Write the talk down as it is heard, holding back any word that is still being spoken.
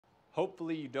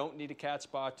Hopefully you don't need a cat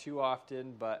spa too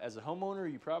often, but as a homeowner,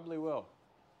 you probably will.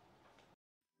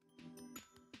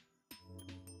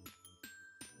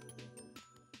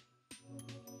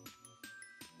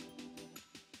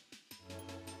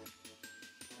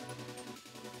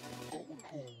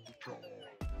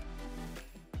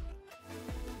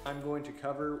 I'm going to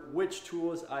cover which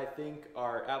tools I think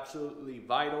are absolutely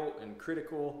vital and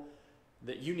critical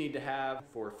that you need to have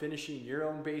for finishing your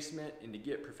own basement and to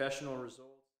get professional results.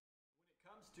 When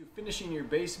it comes to finishing your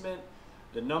basement,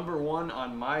 the number one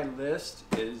on my list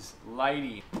is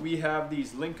lighting. We have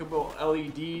these linkable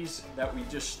LEDs that we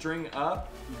just string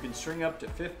up. You can string up to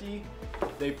 50.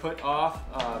 They put off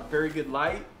very good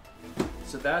light,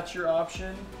 so that's your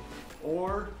option.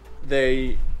 Or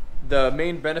the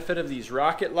main benefit of these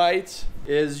rocket lights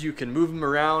is you can move them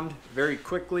around very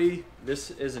quickly. This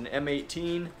is an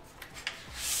M18.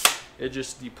 It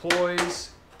just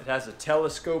deploys. It has a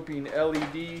telescoping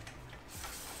LED.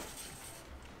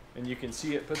 And you can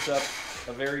see it puts up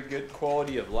a very good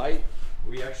quality of light.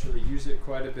 We actually use it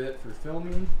quite a bit for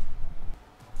filming.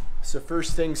 So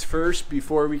first things first,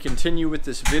 before we continue with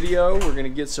this video, we're gonna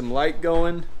get some light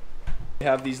going. We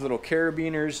have these little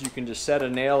carabiners. You can just set a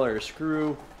nail or a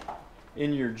screw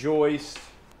in your joist.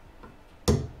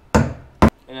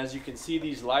 And as you can see,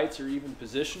 these lights are even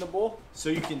positionable. So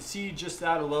you can see just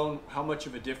that alone how much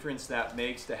of a difference that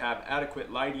makes to have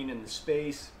adequate lighting in the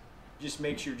space. Just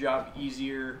makes your job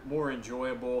easier, more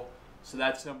enjoyable. So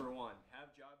that's number one, have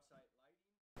job site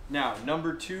lighting. Now,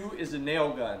 number two is a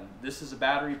nail gun. This is a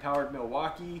battery powered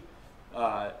Milwaukee.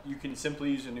 You can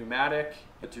simply use a pneumatic.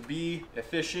 But to be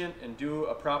efficient and do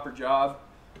a proper job,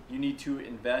 you need to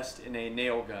invest in a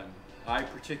nail gun. I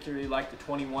particularly like the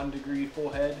 21-degree full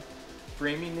head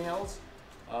framing nails.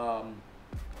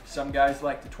 Some guys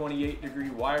like the 28-degree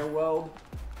wire weld.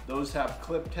 Those have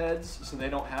clipped heads, so they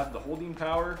don't have the holding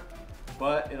power,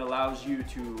 but it allows you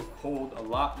to hold a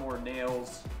lot more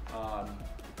nails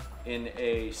in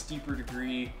a steeper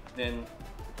degree than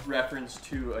reference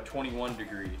to a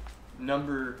 21-degree.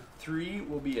 Number three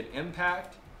will be an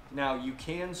impact. Now you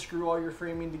can screw all your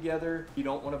framing together. You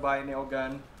don't want to buy a nail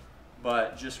gun,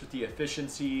 but just with the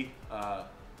efficiency,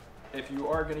 if you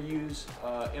are going to use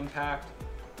impact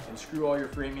and screw all your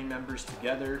framing members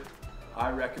together,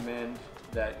 I recommend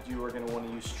that you are going to want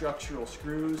to use structural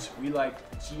screws. We like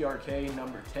GRK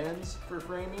number 10s for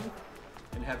framing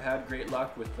and have had great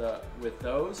luck with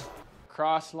those.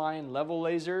 Cross line level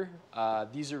laser.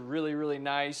 These are really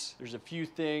nice. There's a few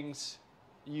things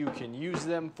you can use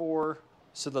them for.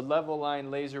 So the level line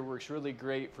laser works really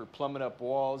great for plumbing up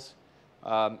walls,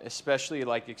 especially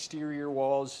like exterior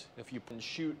walls. If you can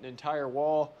shoot an entire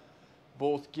wall,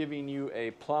 both giving you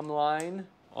a plumb line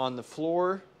on the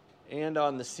floor and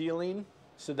on the ceiling.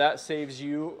 So that saves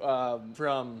you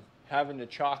from having to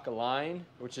chalk a line,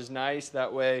 which is nice.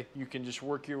 That way you can just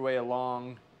work your way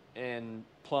along and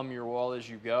plumb your wall as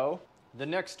you go. The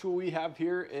next tool we have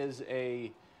here is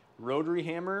a rotary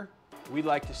hammer. We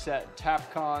like to set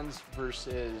Tapcons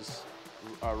versus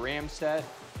a ram set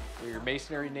for your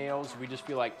masonry nails. We just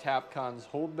feel like Tapcons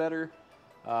hold better.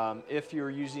 If you're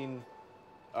using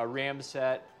a ram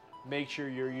set, make sure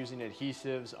you're using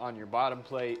adhesives on your bottom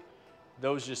plate.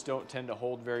 Those just don't tend to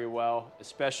hold very well,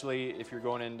 especially if you're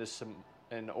going into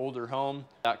an older home.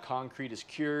 That concrete is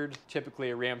cured.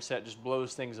 Typically a ram set just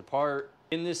blows things apart.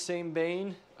 In this same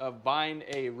vein of buying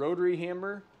a rotary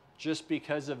hammer, just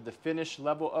because of the finish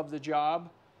level of the job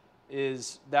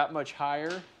is that much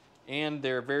higher, and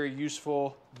they're very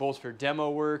useful both for demo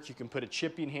work. You can put a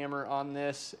chipping hammer on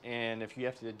this, and if you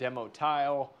have to demo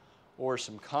tile or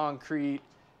some concrete,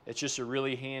 it's just a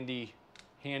really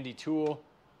handy tool.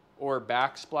 Or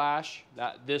backsplash.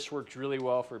 This works really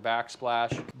well for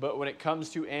backsplash. But when it comes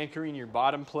to anchoring your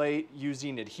bottom plate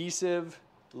using adhesive,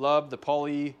 love the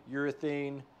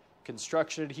polyurethane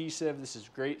construction adhesive. This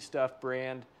is great stuff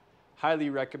brand.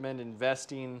 Highly recommend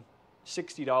investing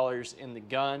 $60 in the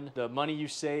gun. The money you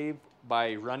save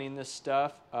by running this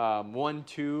stuff, one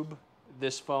tube,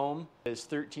 this foam, is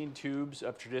 13 tubes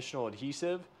of traditional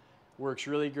adhesive. Works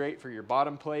really great for your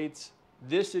bottom plates.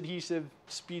 This adhesive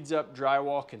speeds up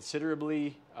drywall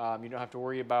considerably. You don't have to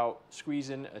worry about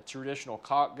squeezing a traditional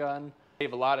caulk gun.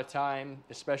 Save a lot of time,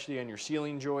 especially on your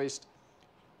ceiling joist.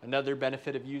 Another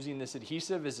benefit of using this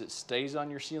adhesive is it stays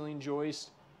on your ceiling joist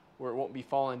where it won't be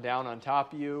falling down on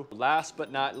top of you. Last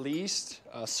but not least,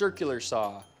 a circular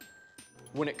saw.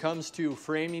 When it comes to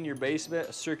framing your basement,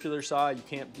 a circular saw, you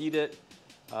can't beat it.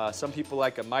 Some people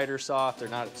like a miter saw if they're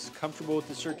not as comfortable with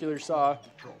the circular saw,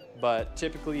 but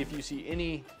typically if you see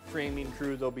any framing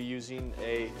crew, they'll be using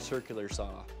a circular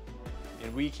saw.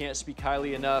 And we can't speak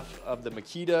highly enough of the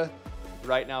Makita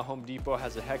Right now, Home Depot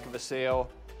has a heck of a sale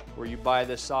where you buy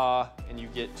the saw and you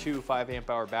get 2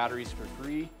 5-amp-hour batteries for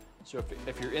free. So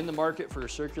if you're in the market for a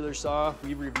circular saw,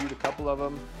 we've reviewed a couple of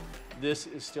them. This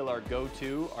is still our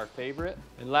go-to, our favorite.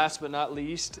 And last but not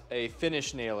least, a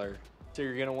finish nailer. So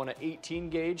you're gonna want an 18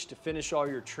 gauge to finish all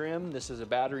your trim. This is a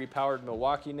battery-powered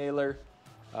Milwaukee nailer.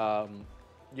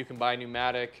 You can buy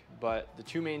pneumatic, but the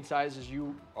 2 main sizes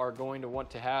you are going to want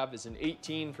to have is an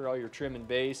 18 for all your trim and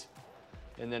base,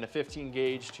 and then a 15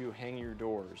 gauge to hang your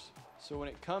doors. So when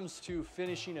it comes to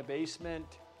finishing a basement,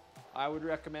 I would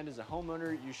recommend as a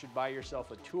homeowner, you should buy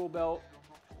yourself a tool belt,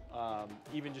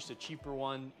 even just a cheaper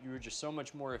one. You're just so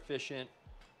much more efficient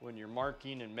when you're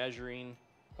marking and measuring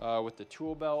with the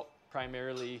tool belt.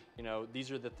 Primarily, you know,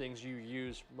 these are the things you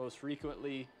use most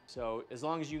frequently. So as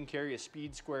long as you can carry a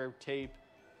speed square, tape,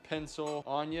 pencil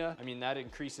on you, I mean, that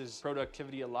increases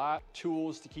productivity a lot.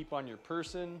 Tools to keep on your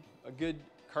person, a good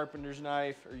carpenter's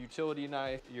knife or utility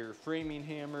knife, your framing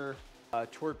hammer.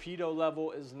 Torpedo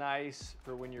level is nice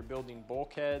for when you're building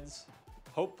bulkheads.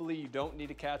 Hopefully you don't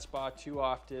need a cat spa too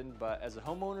often, but as a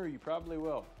homeowner, you probably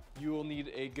will. You will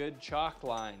need a good chalk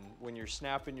line when you're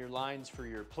snapping your lines for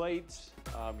your plates,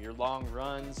 your long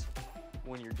runs.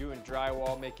 When you're doing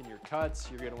drywall, making your cuts,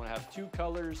 you're gonna wanna have 2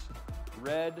 colors,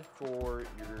 red for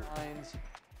your lines,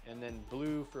 and then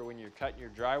blue for when you're cutting your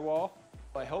drywall.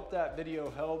 I hope that video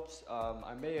helps.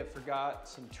 I may have forgot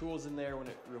some tools in there when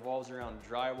it revolves around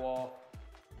drywall,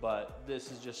 but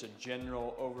this is just a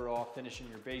general overall finishing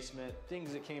your basement,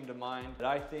 things that came to mind that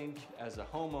I think as a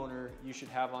homeowner you should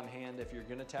have on hand if you're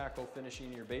gonna tackle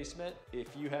finishing your basement.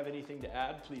 If you have anything to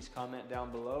add, please comment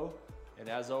down below. And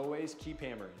as always, keep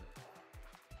hammering.